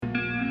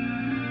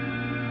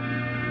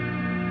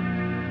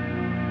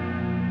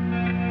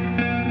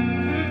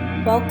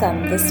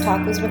Welcome. This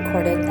talk was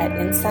recorded at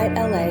Insight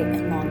LA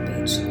in Long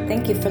Beach.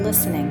 Thank you for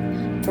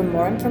listening. For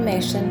more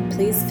information,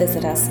 please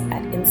visit us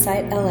at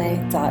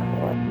insightla.org.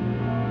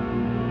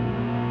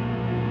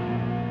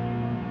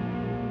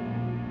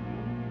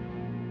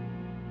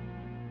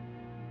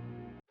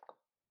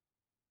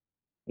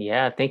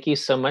 Yeah, thank you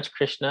so much,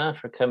 Krishna,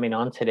 for coming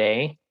on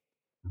today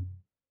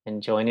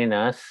and joining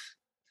us.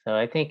 So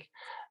I think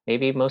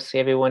maybe mostly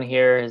everyone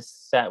here has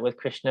sat with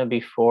Krishna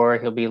before.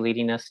 He'll be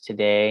leading us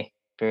today.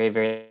 Very,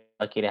 very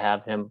lucky to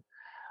have him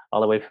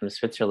all the way from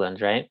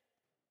Switzerland, right?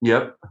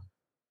 Yep,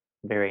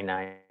 Very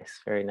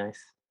nice, very nice.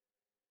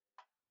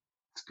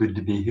 it's good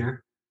to be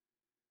here.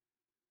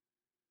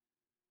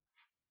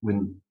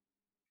 When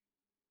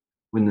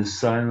the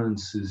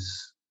silence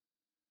is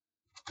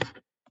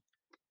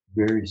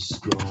very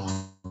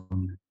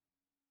strong,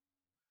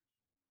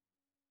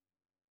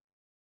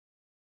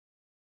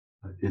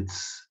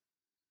 it's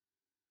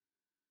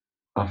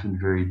often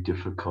very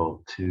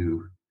difficult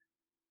to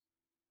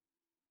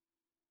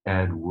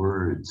add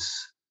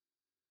words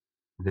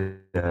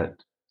that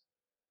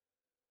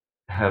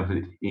have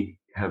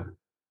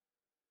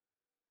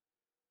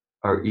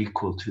are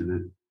equal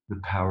to the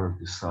power of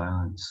the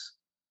silence.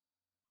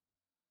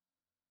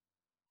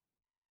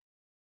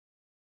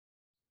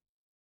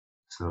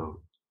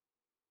 So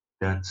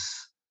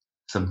that's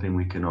something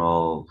we can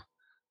all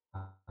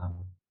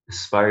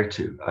aspire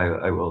to.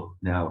 I will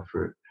now,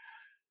 for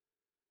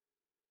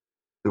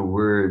the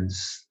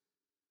words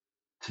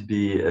to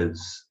be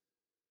as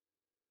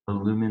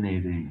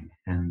illuminating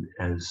and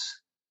as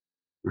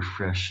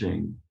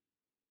refreshing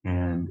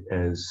and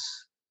as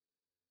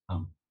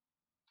um,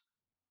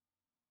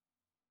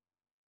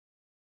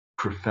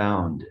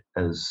 profound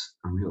as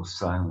a real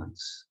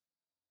silence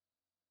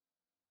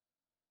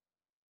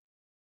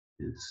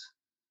is.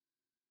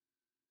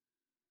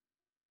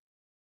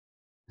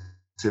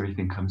 As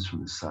everything comes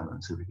from the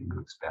silence, everything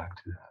goes back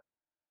to that.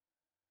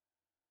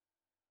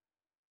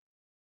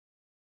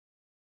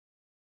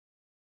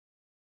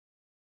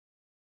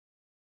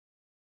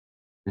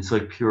 It's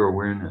like pure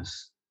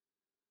awareness.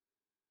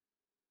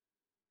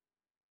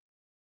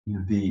 You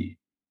know, the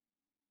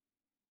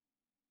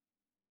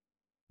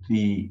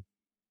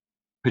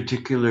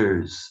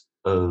particulars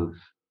of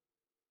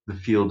the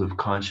field of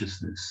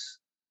consciousness,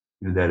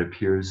 you know, that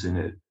appears in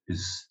it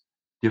is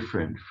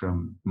different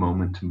from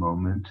moment to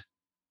moment,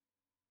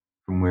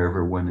 from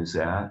wherever one is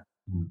at.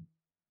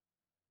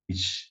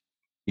 Each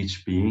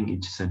each being,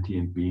 each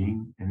sentient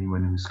being,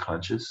 anyone who's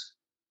conscious,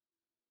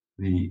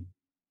 the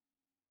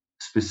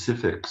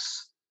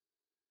specifics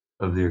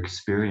of their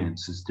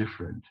experience is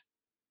different.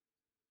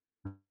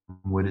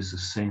 What is the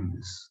same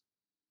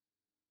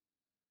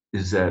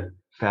is that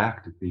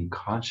fact of being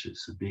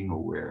conscious, of being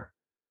aware.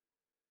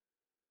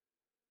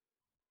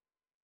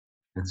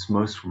 It's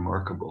most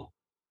remarkable.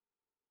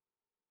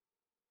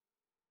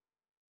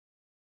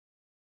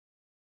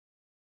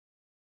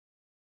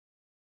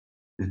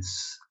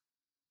 It's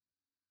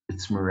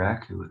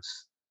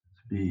miraculous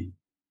to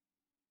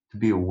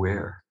be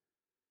aware.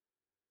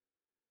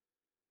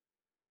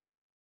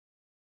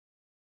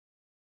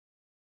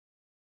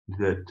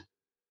 That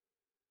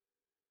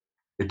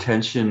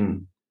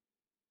attention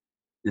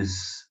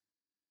is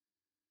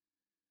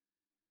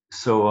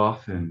so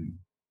often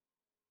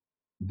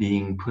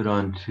being put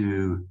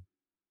onto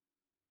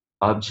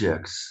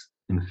objects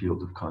in the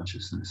field of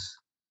consciousness.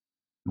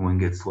 One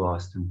gets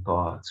lost in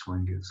thoughts,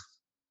 one gets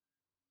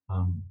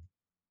um,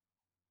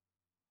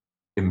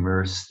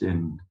 immersed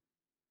in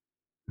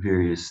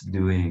various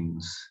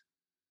doings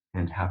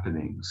and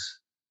happenings,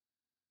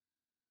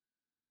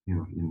 you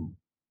know,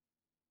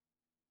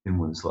 in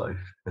one's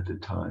life at the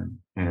time.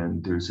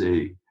 And there's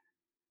a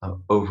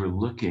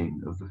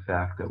overlooking of the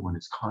fact that one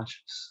is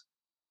conscious.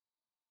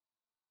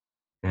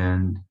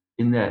 And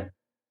in that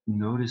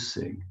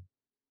noticing,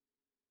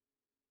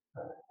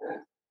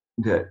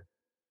 that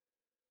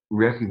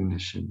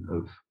recognition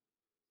of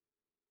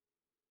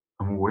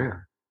I'm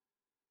aware,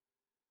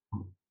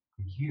 I'm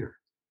here,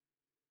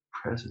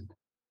 present.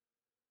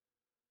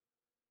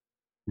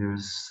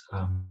 There's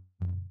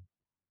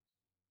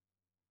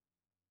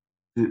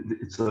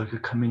it's like a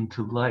coming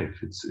to life.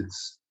 It's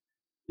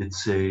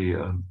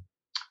a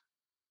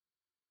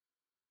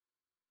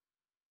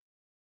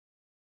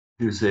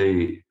there's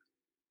a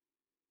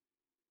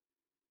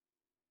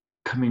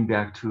coming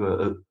back to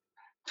a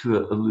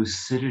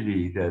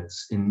lucidity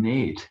that's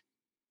innate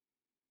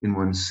in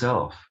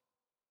oneself,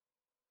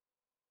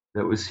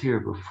 that was here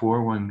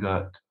before one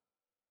got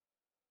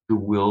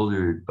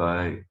bewildered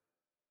by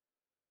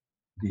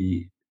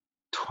the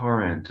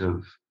torrent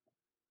of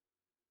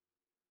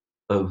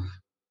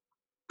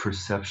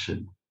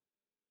perception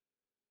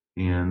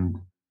and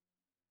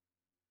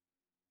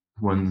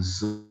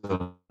one's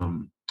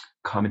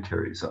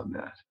commentaries on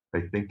that,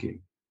 by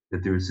thinking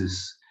that there's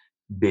this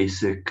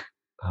basic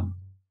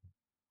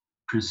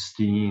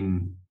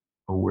pristine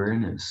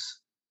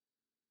awareness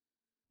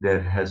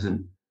that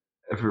hasn't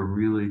ever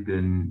really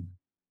been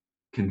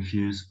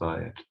confused by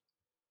it.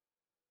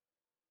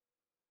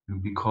 It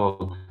would be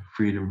called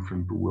freedom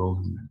from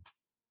bewilderment.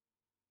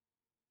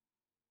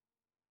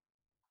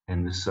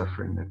 and the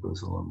suffering that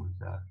goes along with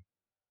that.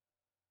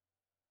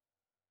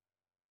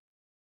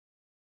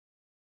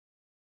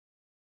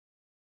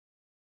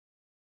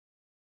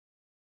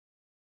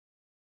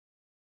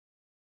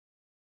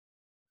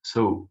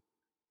 So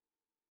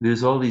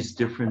there's all these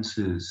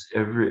differences.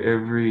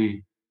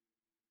 Every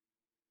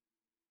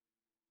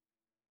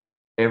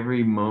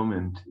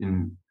moment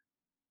in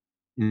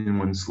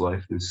one's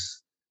life,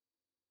 there's,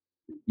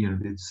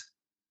 it's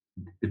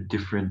a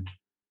different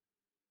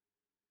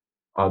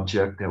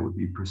object that would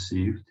be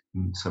perceived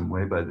in some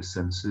way by the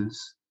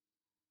senses.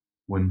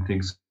 One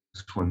thinks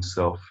to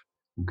oneself,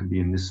 one can be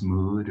in this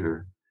mood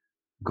or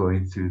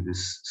going through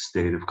this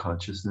state of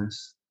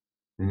consciousness,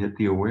 and yet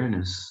the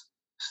awareness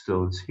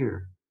still is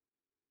here.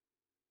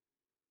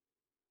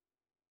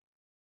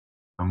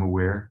 I'm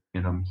aware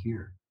and I'm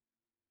here.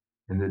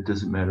 And it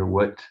doesn't matter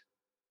what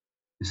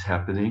is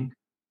happening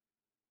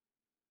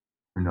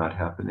or not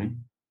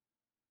happening.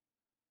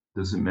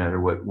 Doesn't matter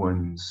what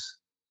one's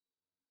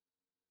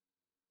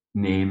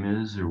name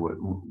is or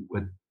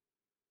what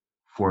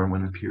form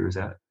one appears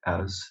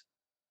as,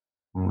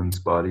 what one's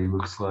body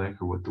looks like,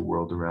 or what the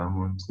world around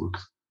one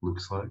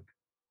looks like.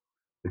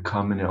 The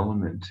common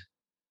element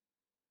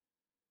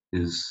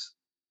is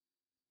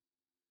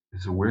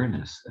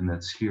awareness, and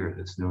that's here,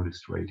 that's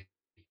noticed right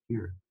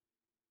here.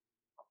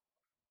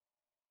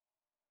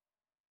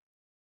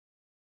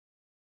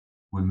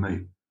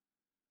 One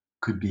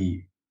could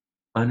be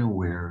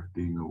unaware of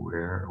being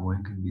aware, or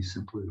one can be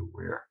simply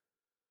aware.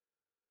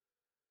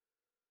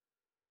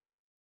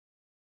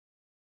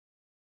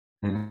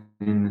 And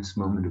in this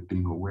moment of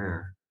being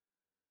aware,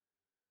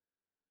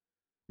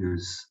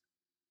 there's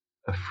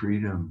a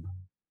freedom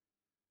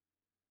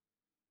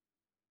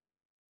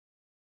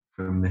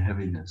from the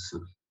heaviness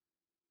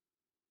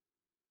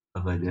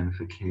of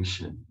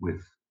identification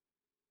with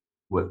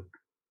what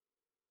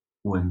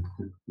one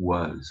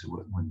was,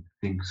 what one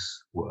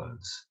thinks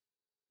was,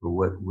 or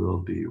what will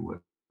be,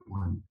 what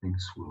one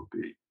thinks will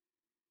be,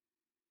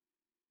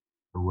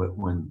 or what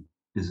one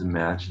is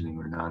imagining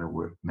or not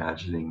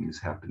imagining is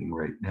happening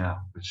right now,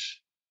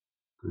 which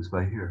goes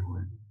by here,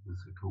 when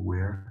it's like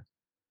aware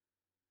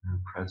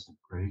and present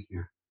right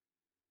here.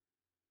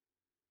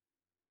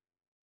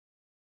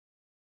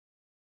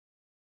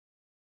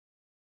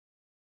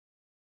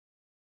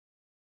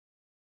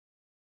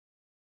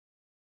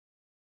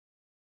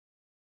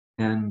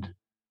 And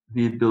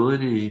the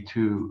ability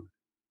to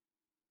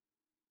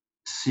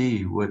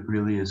see what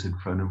really is in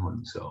front of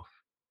oneself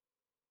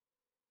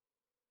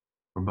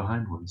or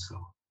behind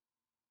oneself,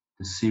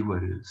 to see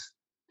what is,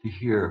 to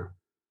hear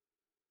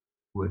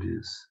what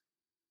is,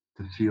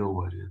 to feel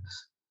what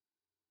is,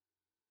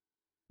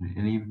 in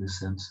any of the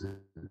senses,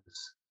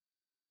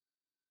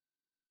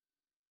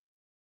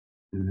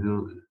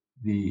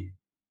 the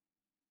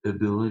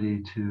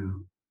ability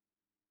to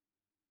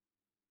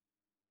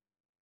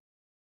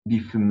be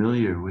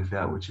familiar with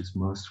that which is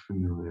most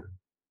familiar,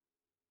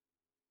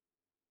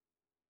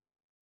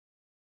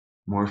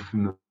 more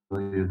familiar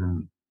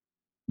than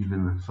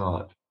even the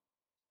thought,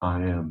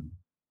 I am.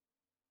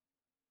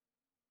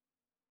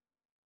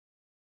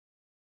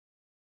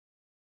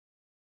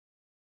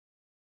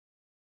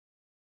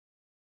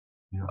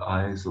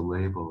 I is a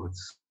label,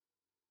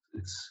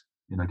 it's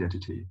an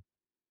identity.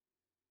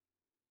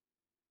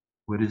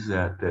 What is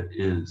that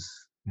is,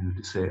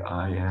 to say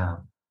I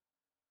am?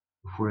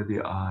 Before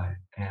the I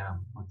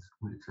am, what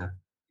is that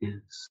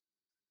is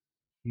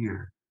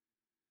here,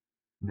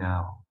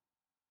 now.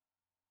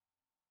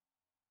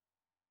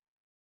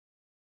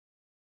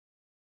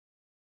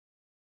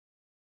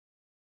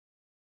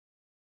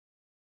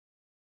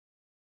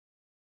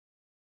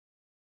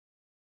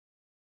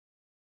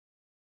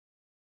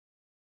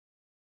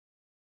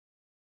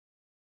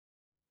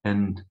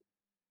 And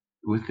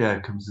with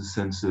that comes a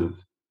sense of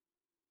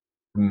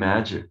the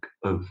magic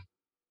of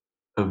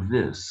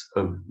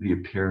the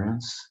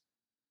appearance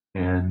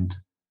and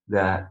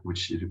that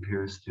which it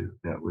appears to,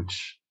 that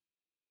which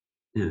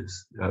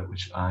is, that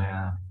which I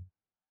am.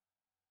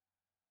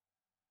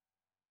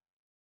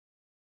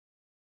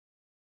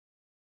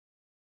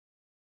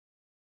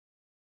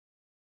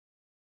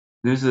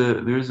 There's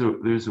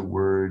a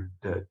word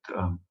that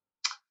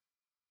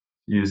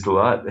used a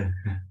lot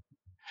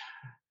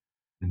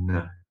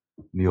in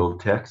the old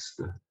text.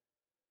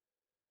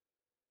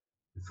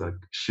 It's like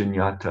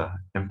shunyata,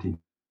 emptiness,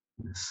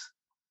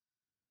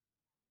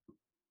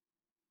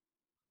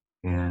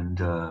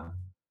 and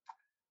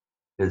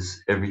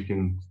it's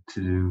everything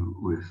to do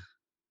with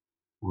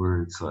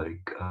words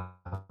like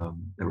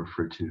that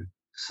refer to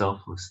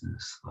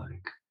selflessness,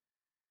 like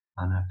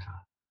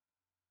anatta.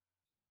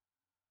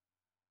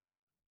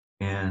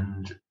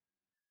 And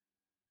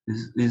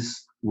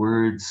these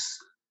words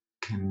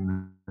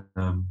can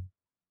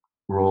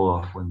roll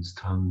off one's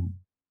tongue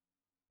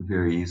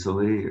very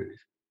easily, or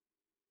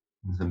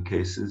in some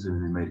cases, or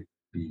they might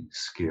be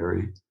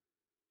scary.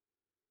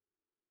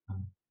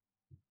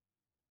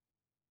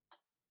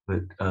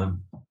 But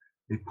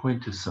they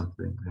point to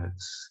something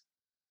that's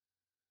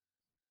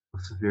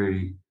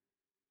very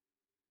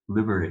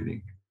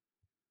liberating.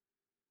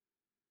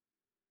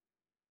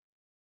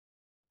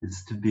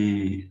 It's to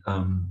be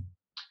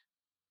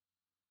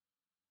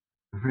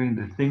afraid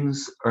that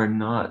things are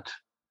not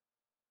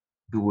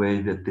the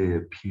way that they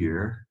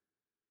appear.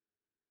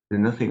 They're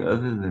nothing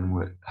other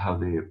than how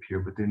they appear,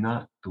 but they're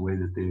not the way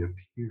that they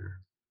appear.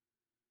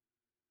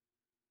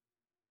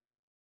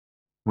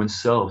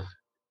 Oneself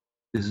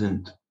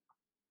isn't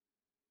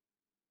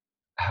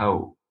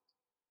how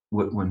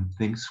what one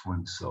thinks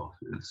oneself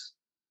is.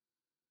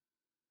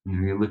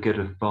 You look at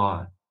a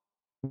thought,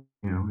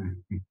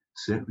 you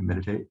sit and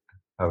meditate,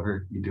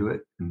 however you do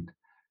it, and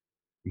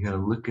you got to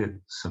look at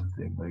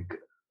something like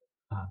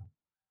uh,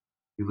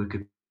 you look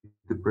at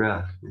the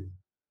breath. It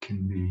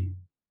can be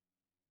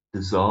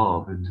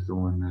dissolved into the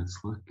one that's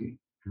looking.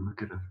 If you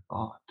look at a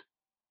thought,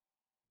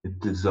 it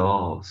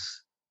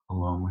dissolves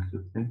along with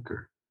the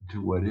thinker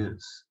into what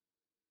is.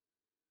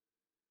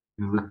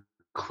 You look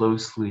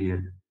closely at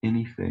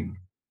anything,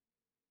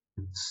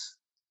 it's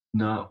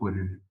not what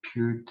it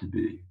appeared to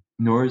be,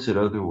 nor is it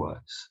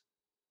otherwise.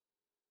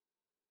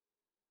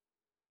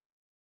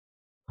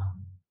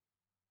 Um,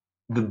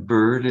 the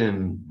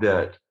burden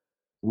that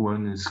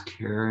one is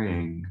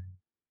carrying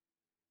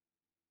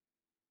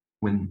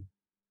when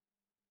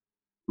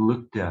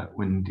looked at,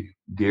 when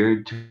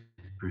dared to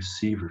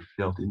perceive or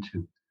felt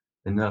into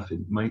enough,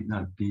 it might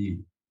not be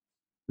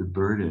the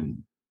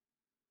burden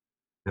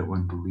that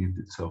one believed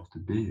itself to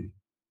be.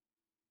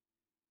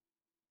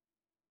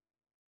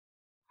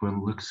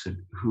 One looks at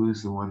who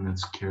is the one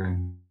that's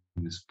carrying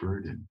this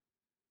burden.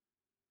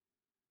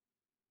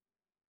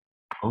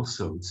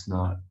 Also, it's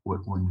not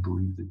what one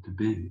believed it to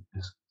be.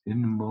 It's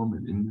in the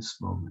moment, in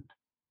this moment.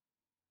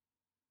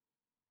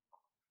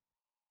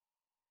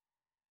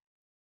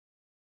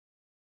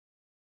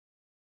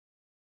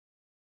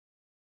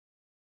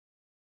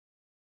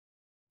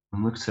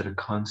 One looks at a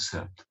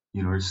concept,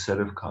 or a set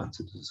of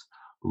concepts. There's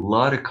a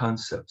lot of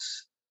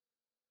concepts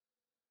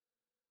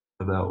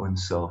about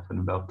oneself and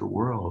about the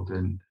world,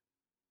 and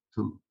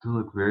to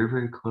look very,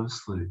 very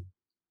closely.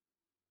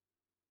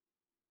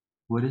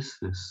 What is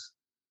this?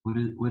 What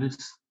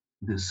is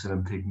this that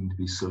I'm taking to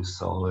be so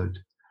solid,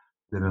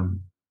 that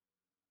I'm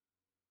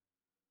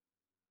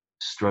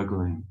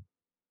struggling?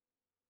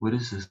 What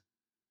is this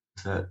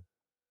that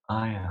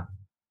I am?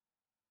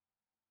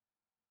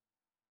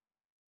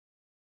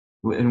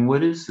 And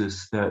what is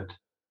this that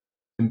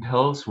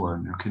impels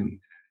one or can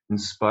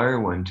inspire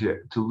one to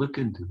look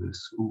into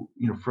this,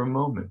 for a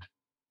moment?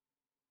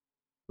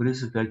 What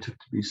is it that I took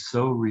to be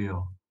so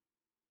real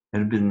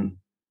and been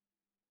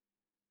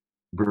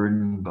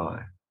burdened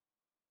by?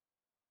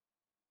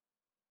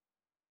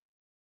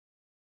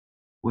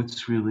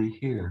 What's really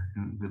here?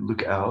 And we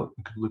look out,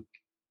 we could look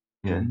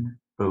in,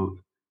 or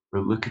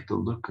look at the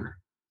looker.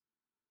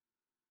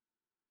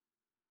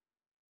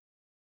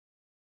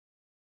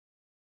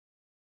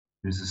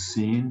 There's a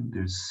scene,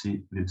 there's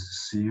a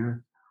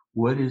seer.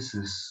 What is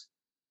this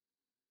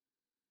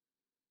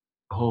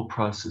whole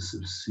process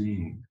of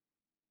seeing?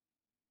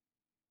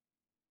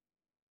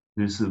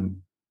 There's a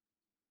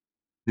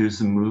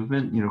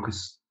movement,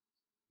 because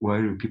why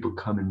do people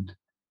come and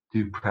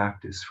do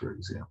practice, for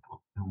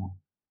example? And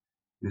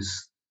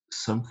there's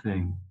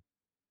something.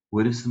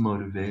 What is the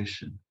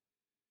motivation?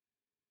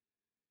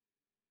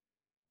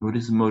 What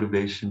is the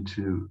motivation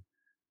to,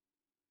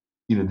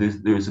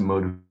 there's a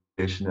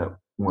motivation that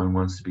one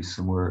wants to be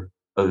somewhere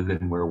other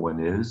than where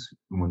one is,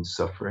 one's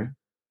suffering.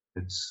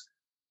 It's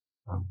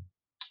um,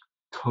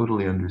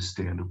 totally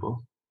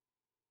understandable.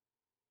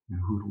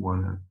 Who'd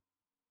want to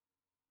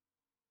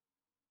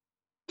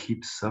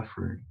keep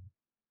suffering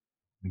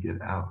and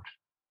get out?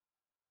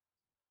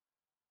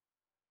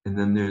 And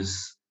then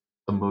there's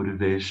a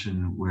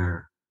motivation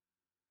where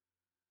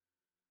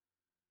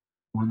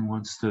one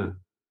wants to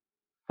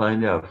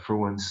find out for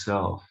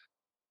oneself,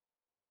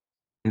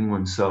 in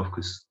oneself,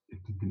 because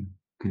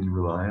can you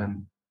rely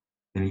on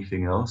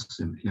anything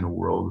else in a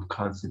world of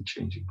constant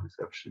changing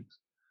perceptions?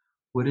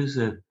 What is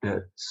it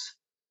that's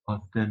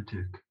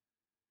authentic,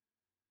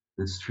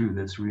 that's true,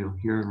 that's real,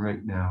 here and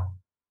right now?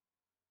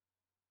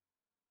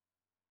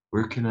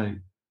 Where can I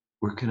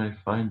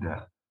find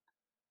that?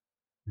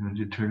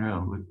 To turn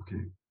around,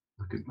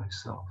 look at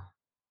myself.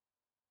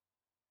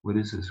 What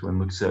is this? One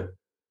looks at,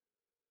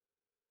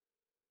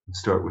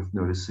 start with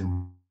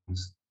noticing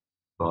one's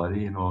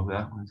body and all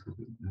that. One's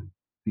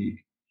the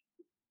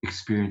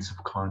experience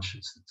of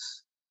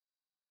consciousness,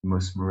 the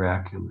most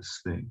miraculous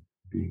thing,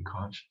 being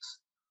conscious.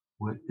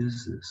 What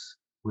is this?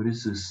 What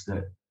is this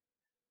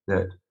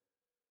that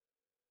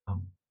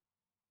um,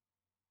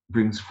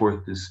 brings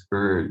forth this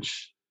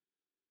urge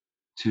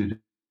to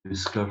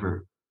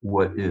discover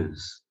what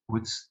is?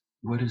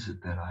 What is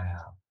it that I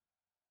have?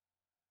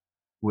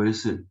 What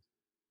is it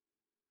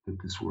that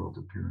this world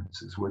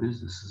appearances? What is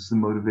this? This is the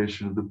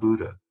motivation of the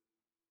Buddha.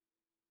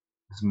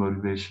 It's the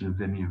motivation of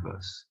any of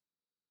us.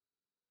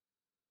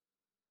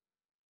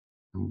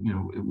 At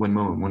one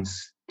moment one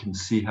can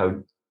see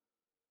how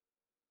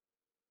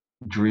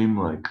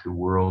dreamlike the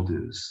world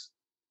is,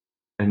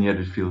 and yet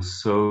it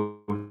feels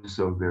so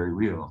very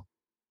real.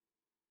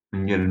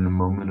 And yet in a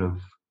moment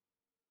of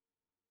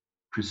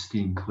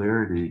pristine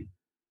clarity,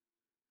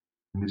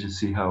 And to just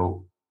see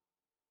how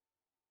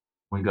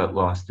one got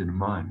lost in a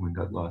mind, one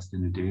got lost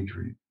in a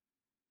daydream.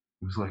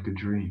 It was like a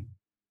dream.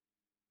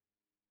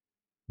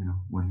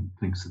 One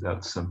thinks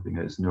about something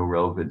that has no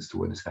relevance to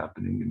what is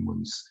happening in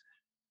one's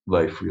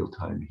life real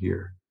time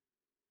here.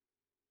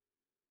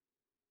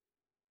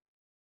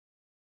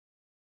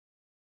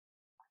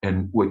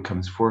 And what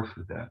comes forth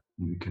with that?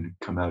 You can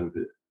come out of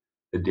it,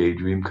 a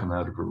daydream, come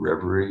out of a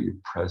reverie, you're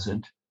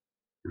present,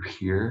 you're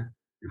here,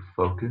 you're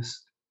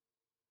focused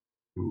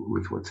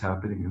with what's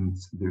happening, and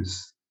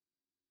there's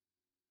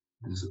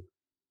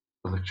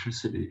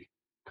electricity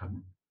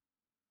coming,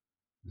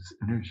 there's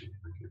energy,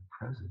 like you're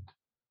present.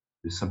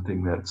 There's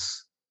something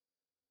that's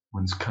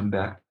one's come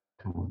back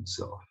to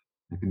oneself.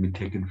 It can be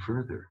taken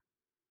further.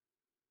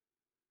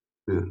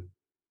 The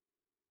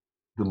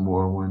the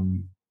more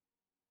one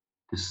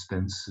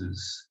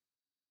dispenses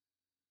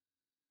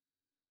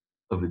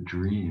of a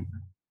dream,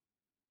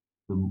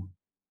 the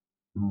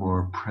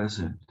more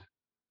present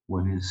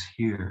one is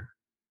here,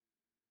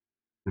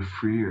 the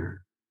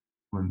freer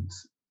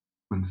one's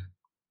when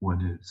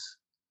one is.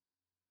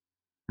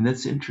 And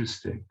that's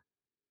interesting.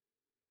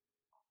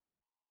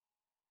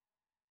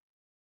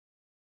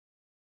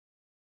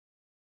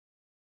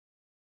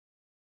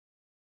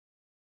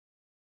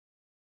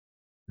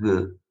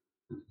 The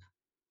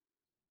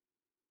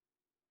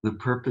the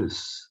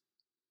purpose,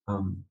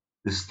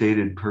 the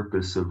stated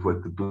purpose of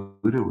what the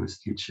Buddha was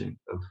teaching,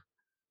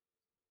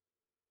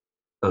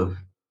 of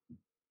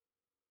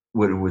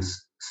what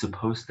was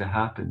supposed to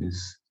happen,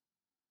 is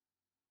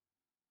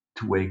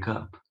to wake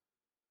up,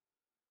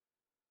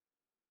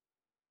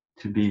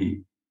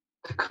 to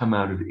come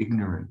out of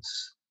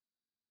ignorance,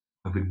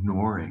 of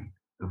ignoring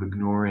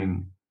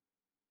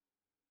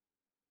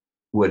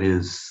what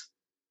is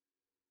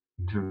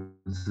in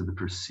terms of the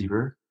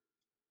perceiver,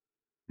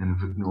 and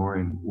of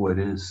ignoring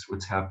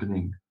what's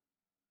happening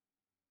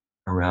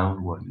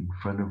around one, in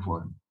front of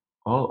one.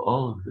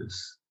 All of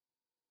this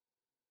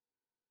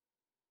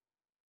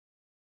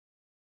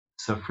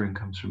suffering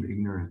comes from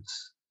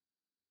ignorance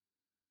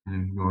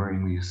and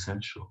ignoring the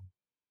essential.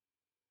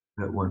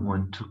 That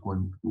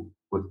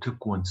what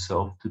took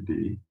oneself to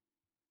be,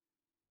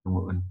 and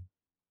what one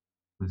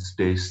was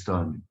based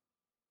on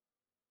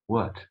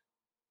what?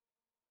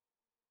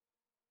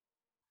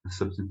 The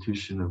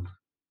substitution of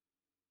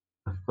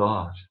a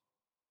thought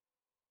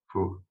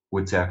for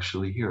what's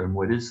actually here. And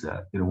what is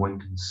that? One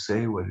can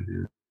say what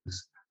it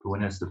is, but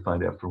one has to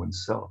find out for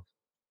oneself.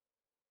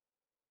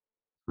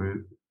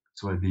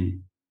 That's why the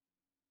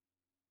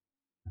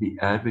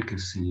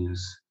advocacy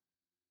is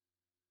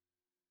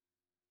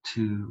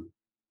to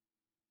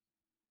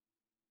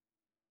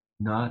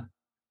not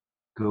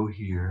go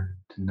here,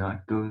 to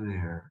not go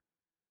there,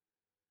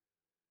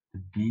 to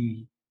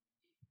be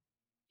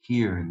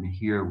here in the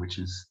here, which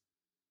is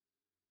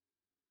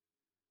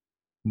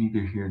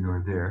neither here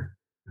nor there,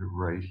 but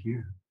right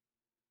here.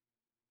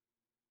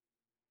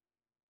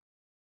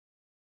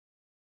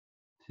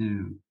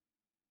 To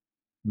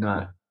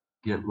not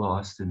get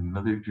lost in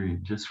another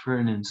dream just for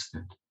an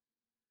instant,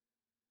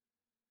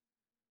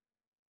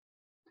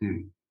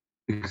 to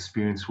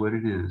experience what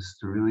it is,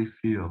 to really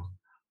feel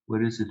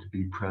what is it to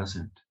be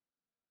present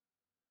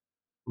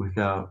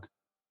without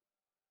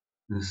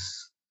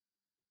this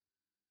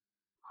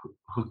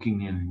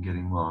hooking in and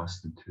getting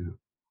lost into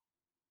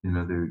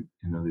another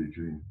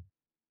dream.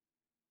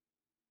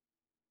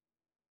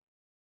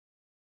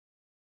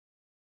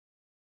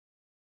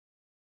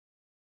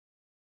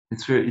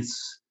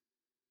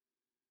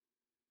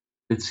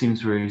 It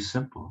seems very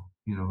simple,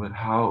 but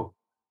how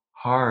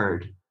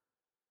hard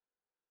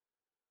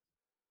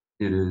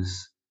it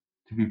is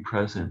to be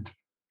present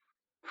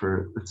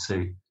for, let's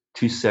say,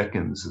 2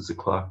 seconds as the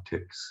clock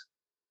ticks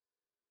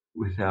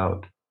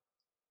without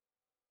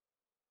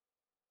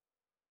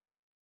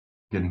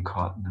getting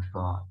caught in the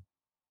thought.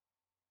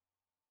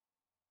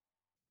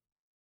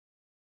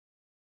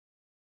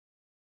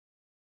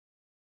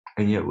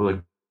 And yet,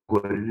 like,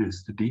 what it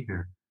is to be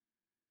here,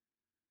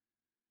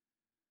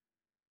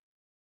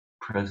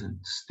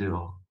 present,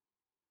 still,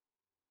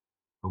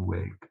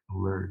 awake,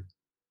 alert,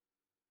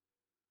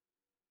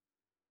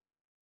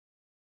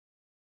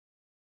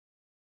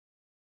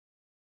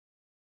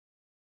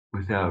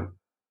 without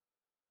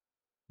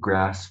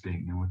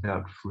grasping and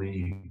without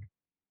fleeing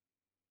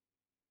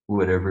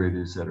whatever it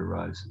is that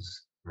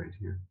arises right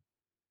here.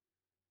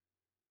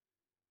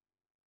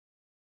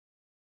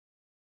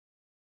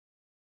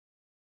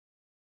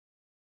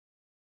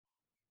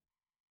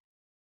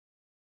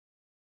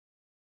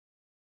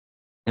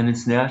 And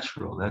it's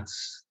natural.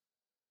 That's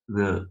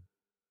the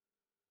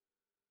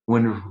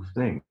wonderful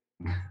thing.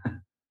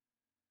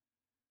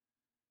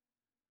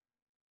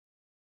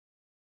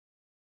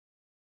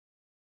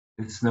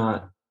 It's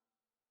not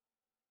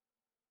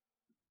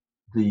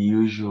the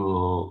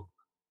usual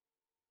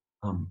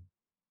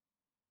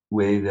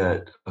way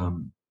that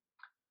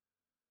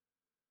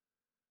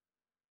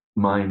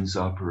minds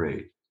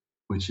operate,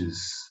 which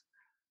is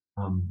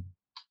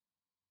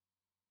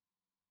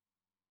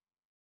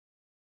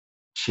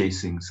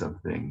chasing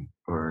something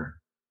or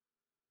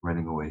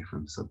running away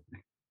from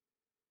something.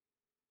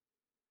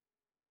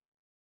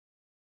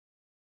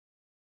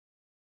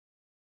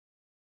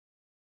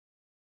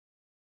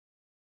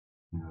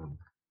 you know,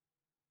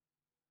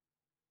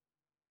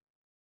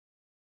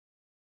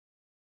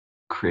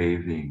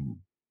 craving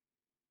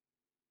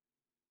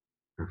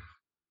or,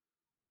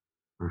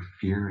 or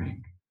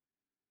fearing,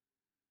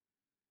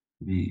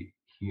 be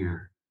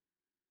here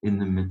in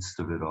the midst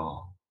of it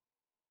all,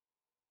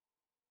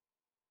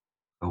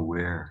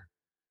 aware,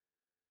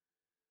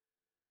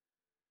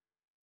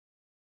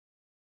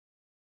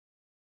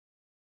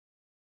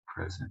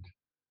 present.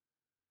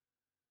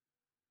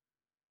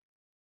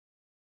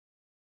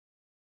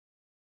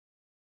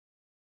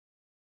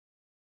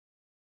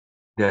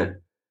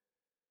 That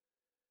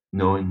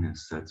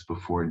knowingness that's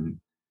before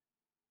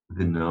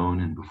the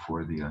known and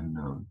before the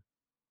unknown.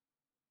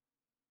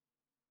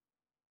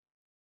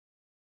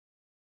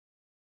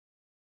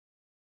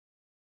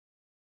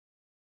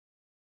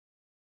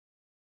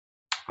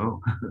 Oh,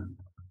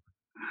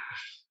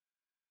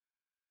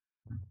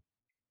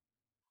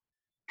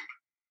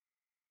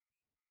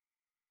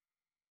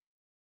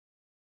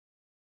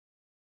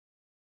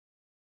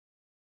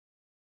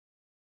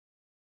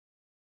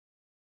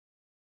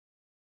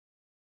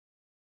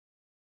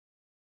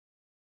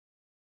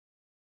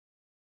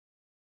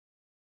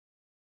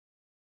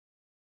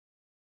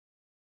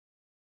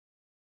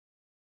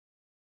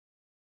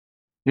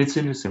 it's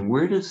interesting.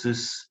 Where does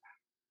this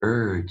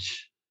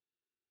urge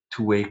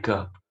to wake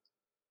up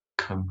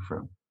come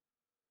from?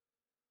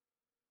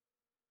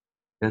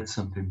 That's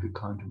something to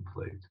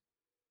contemplate.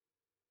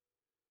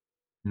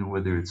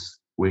 Whether it's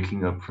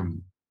waking up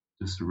from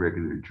just a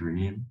regular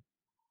dream,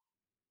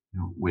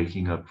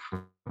 waking up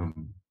from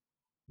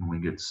when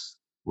one gets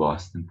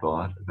lost in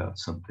thought about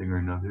something or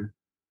another,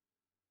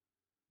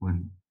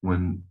 when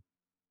one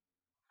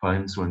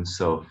finds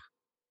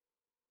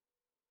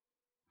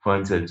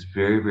that it's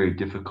very, very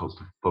difficult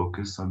to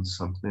focus on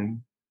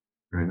something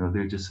or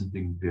another, just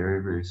something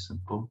very, very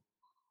simple,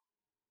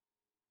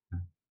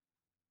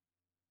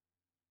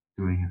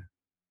 doing a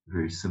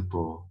very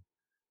simple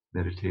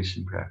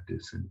meditation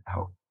practice, and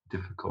how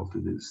difficult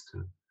it is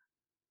to,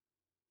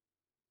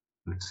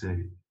 let's say,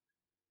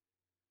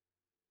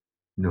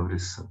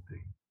 notice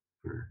something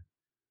for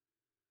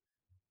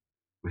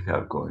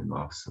without going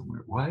off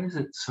somewhere. Why is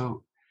it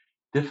so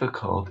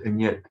difficult?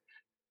 And yet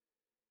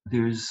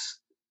there's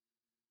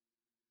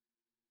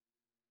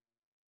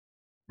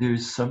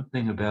there's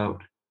something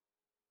about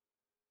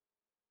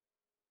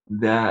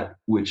that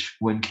which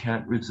one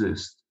can't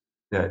resist,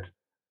 that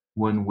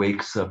one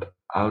wakes up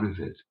out of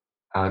it,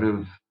 out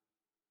of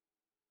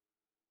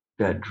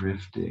that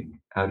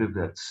drifting, out of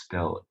that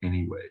spell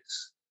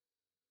anyways.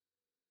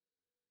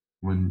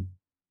 One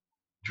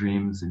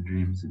dreams and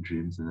dreams and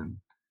dreams, and then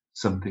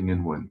something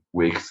in one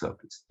wakes up.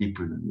 It's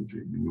deeper than the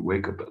dream, and you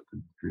wake up out of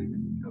the dream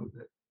and you know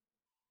that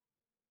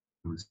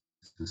it was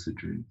just a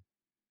dream.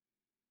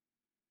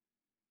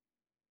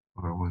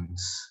 Or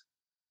one's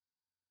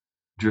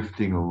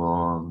drifting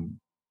along,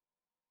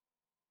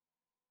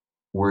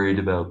 worried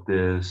about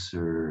this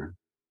or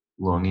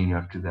longing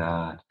after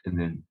that, and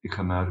then you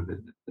come out of it.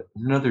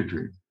 Another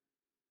dream.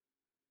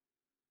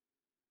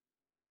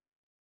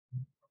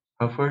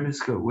 How far does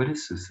this go? What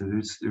is this? So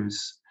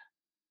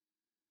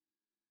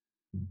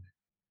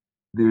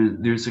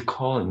there's a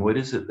calling. What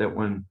is it that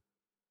one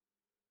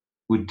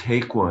would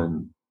take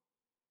one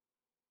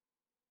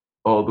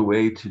all the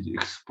way to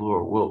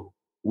explore? Well,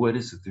 what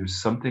is it?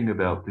 There's something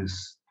about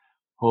this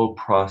whole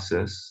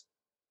process,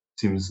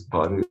 seems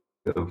body,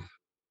 of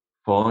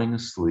falling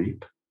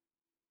asleep,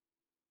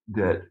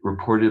 that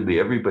reportedly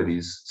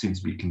everybody's seems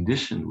to be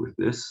conditioned with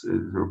this,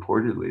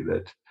 reportedly,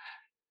 that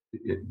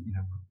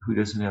who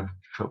doesn't have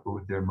trouble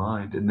with their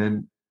mind, and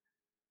then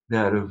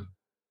that of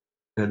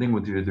I think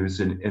with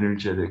there's an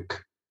energetic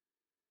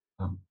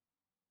um,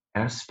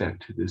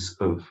 aspect to this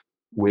of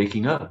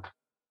waking up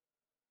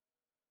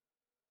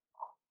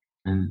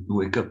and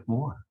wake up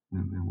more,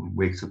 and one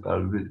wakes up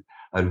out of it,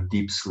 out of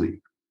deep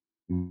sleep,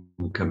 and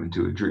you come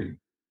into a dream,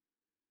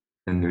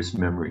 and there's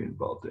memory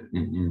involved in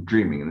it. You're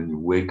dreaming, and then you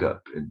wake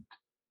up and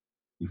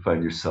you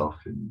find yourself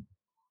in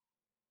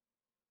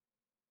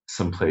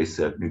some place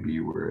that maybe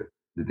you were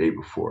the day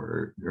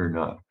before, or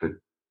not, but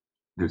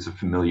there's a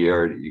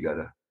familiarity. You got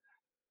a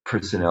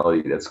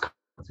personality that's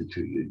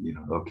constituted.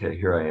 Okay,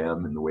 here I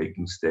am in the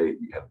waking state.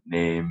 You have a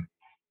name,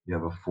 you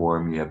have a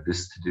form, you have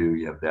this to do,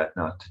 you have that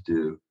not to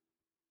do,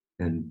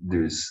 and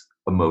there's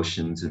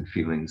emotions and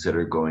feelings that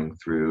are going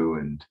through,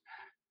 and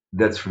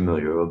that's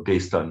familiar,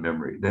 based on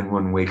memory. Then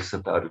one wakes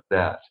up out of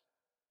that,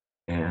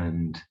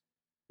 and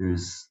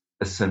there's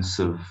a sense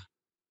of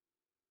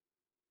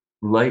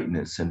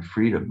lightness and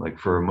freedom, like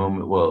for a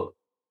moment. Well,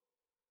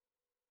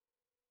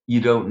 you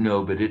don't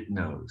know, but it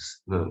knows.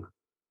 The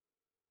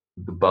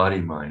body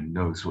mind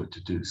knows what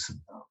to do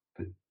somehow,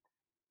 but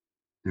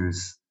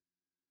there's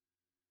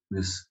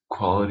this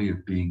quality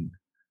of being,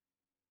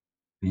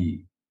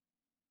 the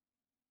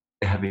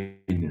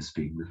heaviness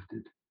being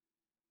lifted.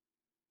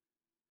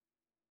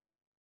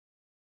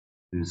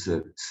 There's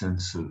a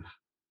sense of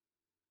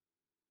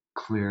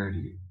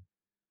clarity,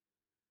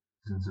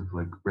 sense of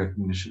like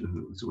recognition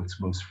of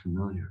what's most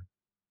familiar.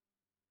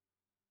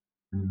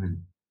 And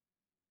then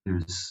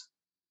there's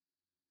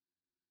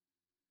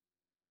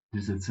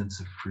there's that sense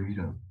of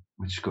freedom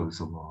which goes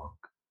along.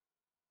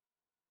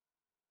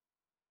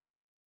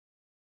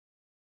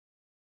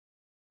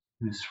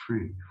 It is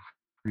freedom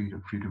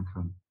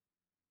from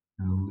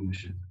an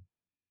illusion.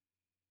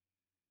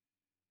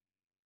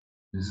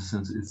 There's a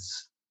sense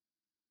it's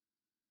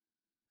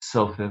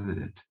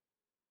self-evident.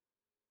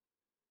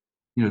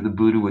 The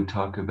Buddha would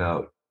talk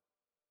about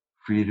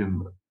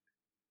freedom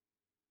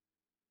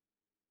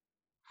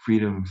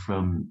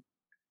from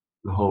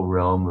the whole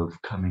realm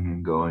of coming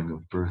and going,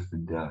 of birth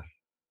and death.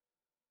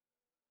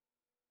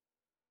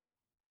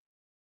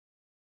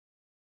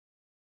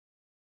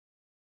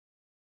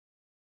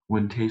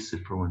 One tastes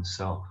it for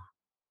oneself.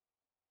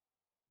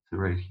 So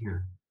right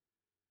here.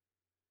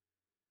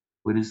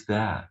 What is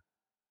that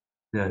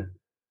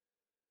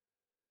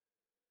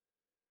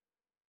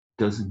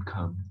doesn't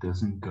come,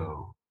 doesn't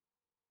go?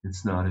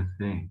 It's not a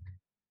thing.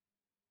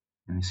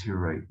 And it's here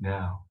right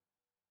now.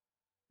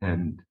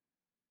 And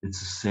it's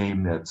the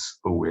same that's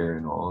aware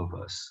in all of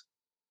us.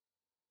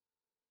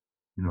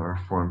 Our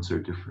forms are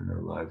different,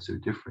 our lives are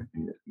different,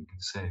 and yet we can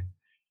say,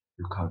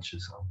 you're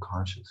conscious, I'm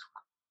conscious,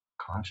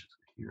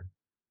 here.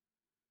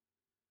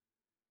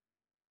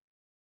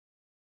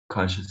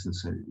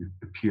 Consciousness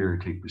appear,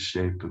 take the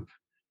shape of,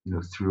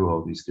 through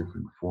all these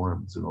different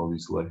forms and all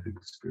these life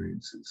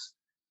experiences.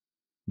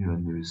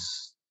 And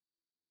there's,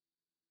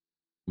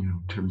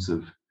 in terms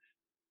of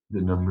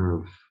the number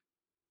of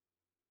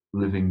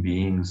living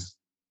beings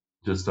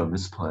just on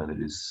this planet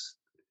is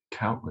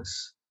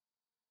countless.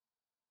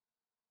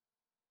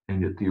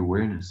 And yet the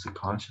awareness, the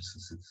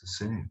consciousness, it's the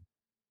same.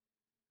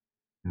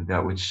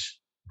 That which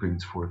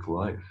brings forth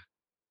life.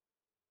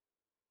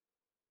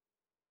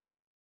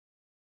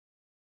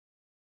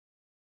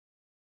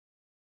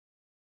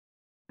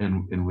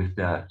 And with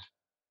that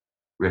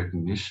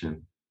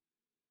recognition,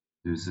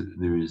 there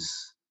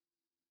is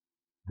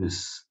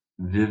this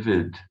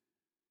vivid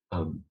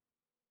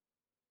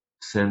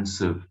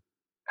sense of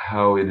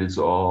how it is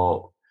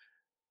all.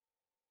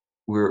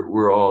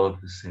 We're all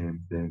of the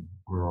same thing.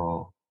 We're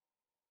all.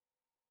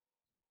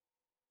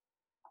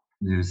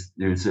 There's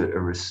a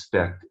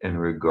respect and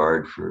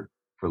regard for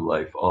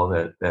life. All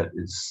that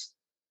is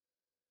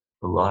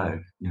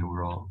alive.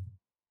 We're all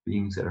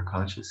beings that are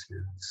conscious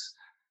here.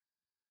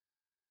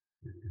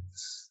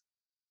 It's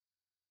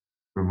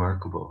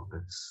remarkable.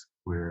 That's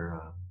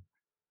where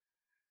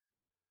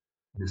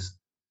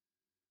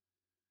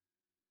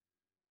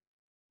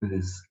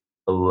there's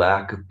a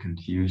lack of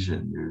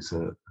confusion. There's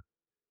a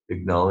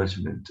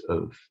acknowledgement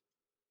of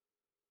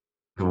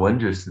the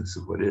wondrousness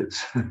of what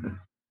is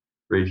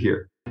right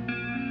here.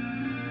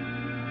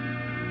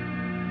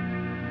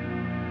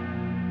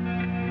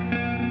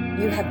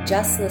 You have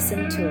just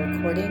listened to a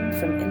recording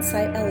from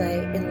Insight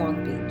LA in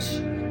Long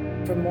Beach.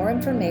 For more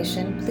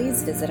information,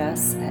 please visit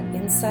us at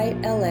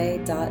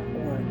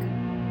insightla.org.